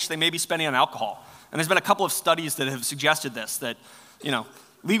 some of which they may be spending on alcohol. And there's been a couple of studies that have suggested this, that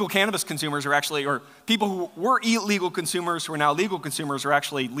legal cannabis consumers are actually, or people who were illegal consumers who are now legal consumers are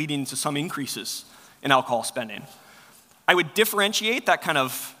actually leading to some increases in alcohol spending. I would differentiate that kind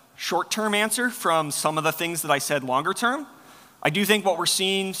of short-term answer from some of the things that I said longer term. I do think what we're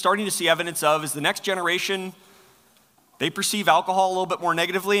starting to see evidence of is the next generation, they perceive alcohol a little bit more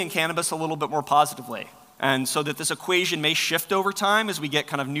negatively and cannabis a little bit more positively. And so that this equation may shift over time as we get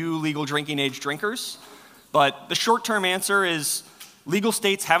kind of new legal drinking age drinkers. But the short-term answer is legal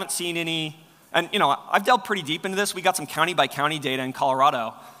states haven't seen any, and I've delved pretty deep into this. We got some county by county data in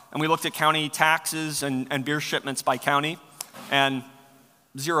Colorado, and we looked at county taxes and beer shipments by county, and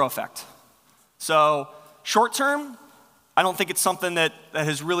zero effect. So short-term, I don't think it's something that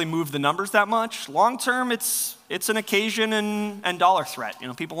has really moved the numbers that much. Long term, it's an occasion and dollar threat.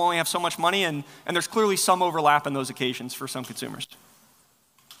 People only have so much money, and there's clearly some overlap in those occasions for some consumers.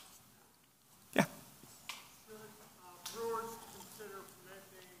 Yeah. Should brewers consider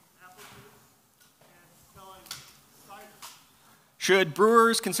fermenting apple juice and selling ciders? Should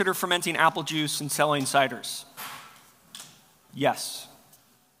brewers consider fermenting apple juice and selling ciders? Yes.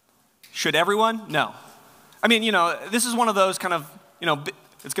 Should everyone? No. I mean, this is one of those kind of,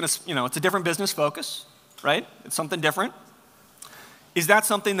 it's a different business focus, right? It's something different. Is that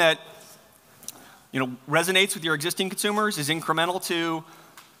something that resonates with your existing consumers, is incremental to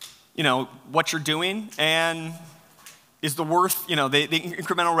what you're doing, and is the worth, the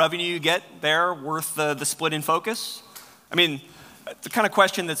incremental revenue you get there worth the split in focus? I mean, it's the kind of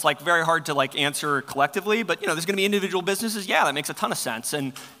question that's very hard to answer collectively, but there's going to be individual businesses. Yeah, that makes a ton of sense.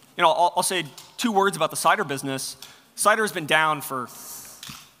 And I'll say 2 words about the cider business. Cider has been down for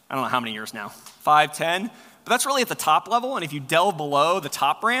I don't know how many years now, 5, 10, but that's really at the top level. And if you delve below the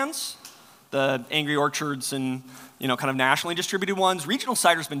top brands, the Angry Orchards and kind of nationally distributed ones, regional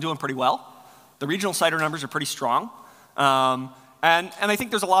cider's been doing pretty well. The regional cider numbers are pretty strong. And I think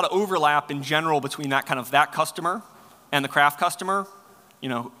there's a lot of overlap in general between that customer and the craft customer,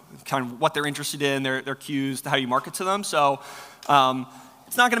 kind of what they're interested in, their cues, how you market to them. So it's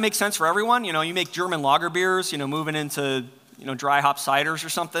not going to make sense for everyone. You make German lager beers, moving into dry hop ciders or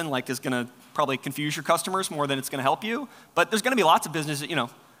something is going to probably confuse your customers more than it's going to help you. But there's going to be lots of business, a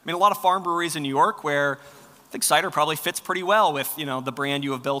lot of farm breweries in New York where I think cider probably fits pretty well with the brand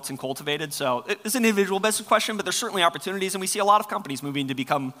you have built and cultivated. So it's an individual business question, but there's certainly opportunities, and we see a lot of companies moving to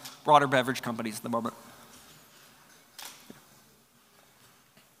become broader beverage companies at the moment.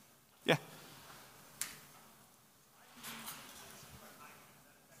 Yeah.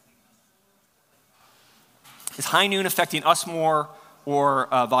 Is High Noon affecting us more or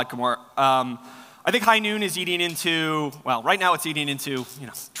vodka more? I think High Noon is eating into, well, right now it's eating into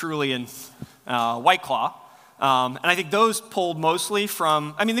Truly and White Claw. And I think those pulled mostly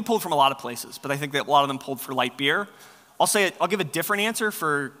from, they pulled from a lot of places, but I think that a lot of them pulled for light beer. I'll give a different answer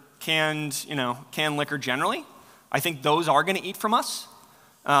for canned liquor generally. I think those are going to eat from us.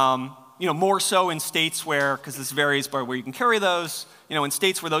 More so in states where, because this varies by where you can carry those, in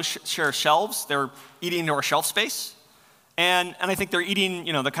states where those share shelves, they're eating into our shelf space. And I think they're eating,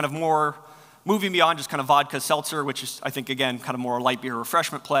 the kind of more, moving beyond just kind of vodka seltzer, which is, I think, again, kind of more light beer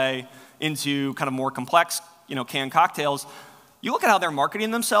refreshment play, into kind of more complex, canned cocktails. You look at how they're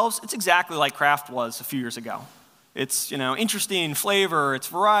marketing themselves, it's exactly like craft was a few years ago. It's, interesting flavor, it's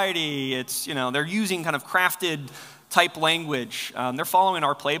variety, it's, they're using kind of crafted type language. They're following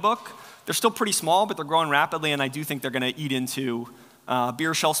our playbook. They're still pretty small, but they're growing rapidly, and I do think they're going to eat into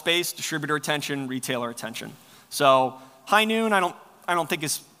beer shelf space, distributor attention, retailer attention. So High Noon, I don't think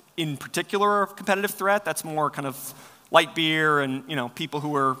is in particular a competitive threat. That's more kind of light beer and people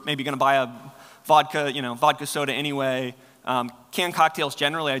who are maybe going to buy a vodka soda anyway. Canned cocktails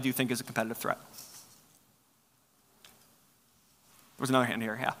generally, I do think is a competitive threat. There was another hand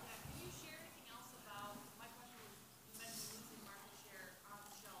here, yeah. Can you share anything else about, my question was, you mentioned losing market share on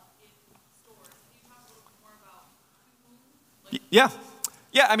the shelf in stores. Can you talk a little bit more about who? Yeah,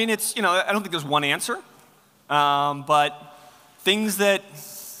 it's, I don't think there's one answer. But things that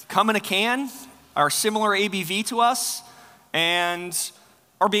come in a can are similar ABV to us and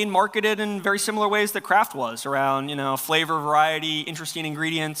are being marketed in very similar ways that craft was around, flavor, variety, interesting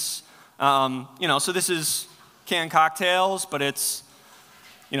ingredients. So this is canned cocktails, but it's,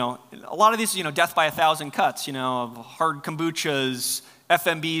 a lot of these, death by 1,000 cuts, hard kombuchas,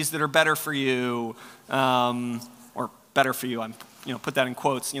 FMBs that are better for you, or better for you, I'm, put that in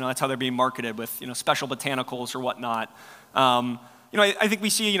quotes, that's how they're being marketed with, special botanicals or whatnot. I think we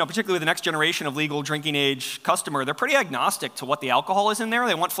see, particularly with the next generation of legal drinking age customer, they're pretty agnostic to what the alcohol is in there.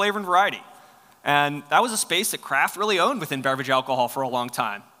 They want flavor and variety. And that was a space that craft really owned within beverage alcohol for a long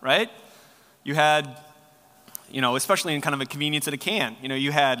time, right? You had, especially in kind of a convenience at a can,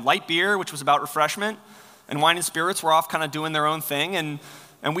 you had light beer, which was about refreshment, and wine and spirits were off kind of doing their own thing. And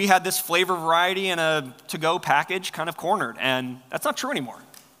we had this flavor variety in a to-go package kind of cornered. And that's not true anymore.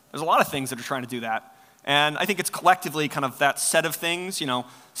 There's a lot of things that are trying to do that. And I think it's collectively kind of that set of things.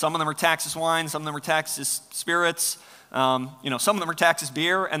 Some of them are taxed as wine, some of them are taxed as spirits, some of them are taxed as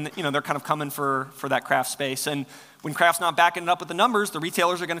beer, and they're kind of coming for that craft space. And when craft's not backing it up with the numbers, the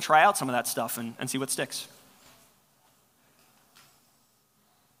retailers are going to try out some of that stuff and see what sticks.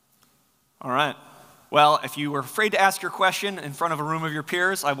 All right. Well, if you were afraid to ask your question in front of a room of your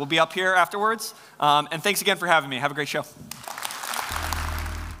peers, I will be up here afterwards. And thanks again for having me. Have a great show.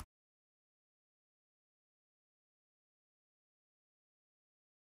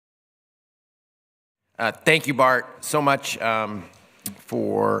 Thank you, Bart, so much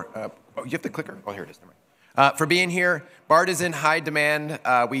for, you have the clicker? Oh, here it is. Never mind. For being here. Bart is in high demand.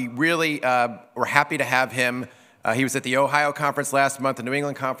 We really were happy to have him. He was at the Ohio conference last month, the New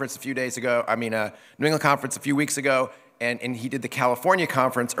England conference a few weeks ago, and he did the California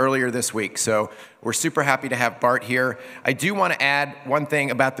conference earlier this week. So we're super happy to have Bart here. I do want to add one thing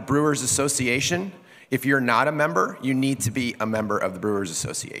about the Brewers Association. If you're not a member, you need to be a member of the Brewers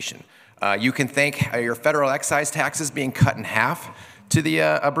Association. You can thank your federal excise taxes being cut in half to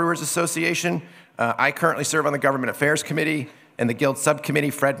the Brewers Association. I currently serve on the Government Affairs Committee, and the Guild Subcommittee.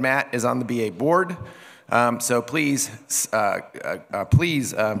 Fred Matt is on the BA board. So please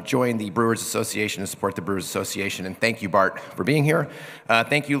join the Brewers Association and support the Brewers Association. And thank you, Bart, for being here.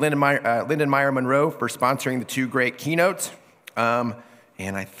 Thank you, Lyndon Meyer Monroe, for sponsoring the 2 great keynotes. And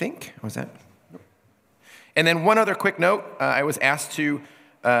I think, was that? And then one other quick note. I was asked to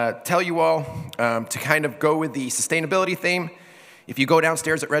tell you all to kind of go with the sustainability theme. If you go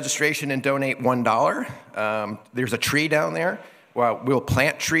downstairs at registration and donate $1, there's a tree down there. Well, we'll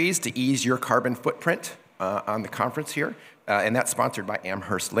plant trees to ease your carbon footprint on the conference here, and that's sponsored by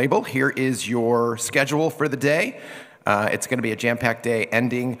Amherst Label. Here is your schedule for the day. It's going to be a jam-packed day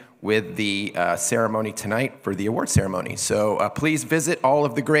ending with the ceremony tonight for the award ceremony. So please visit all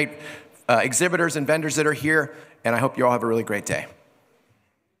of the great exhibitors and vendors that are here, and I hope you all have a really great day.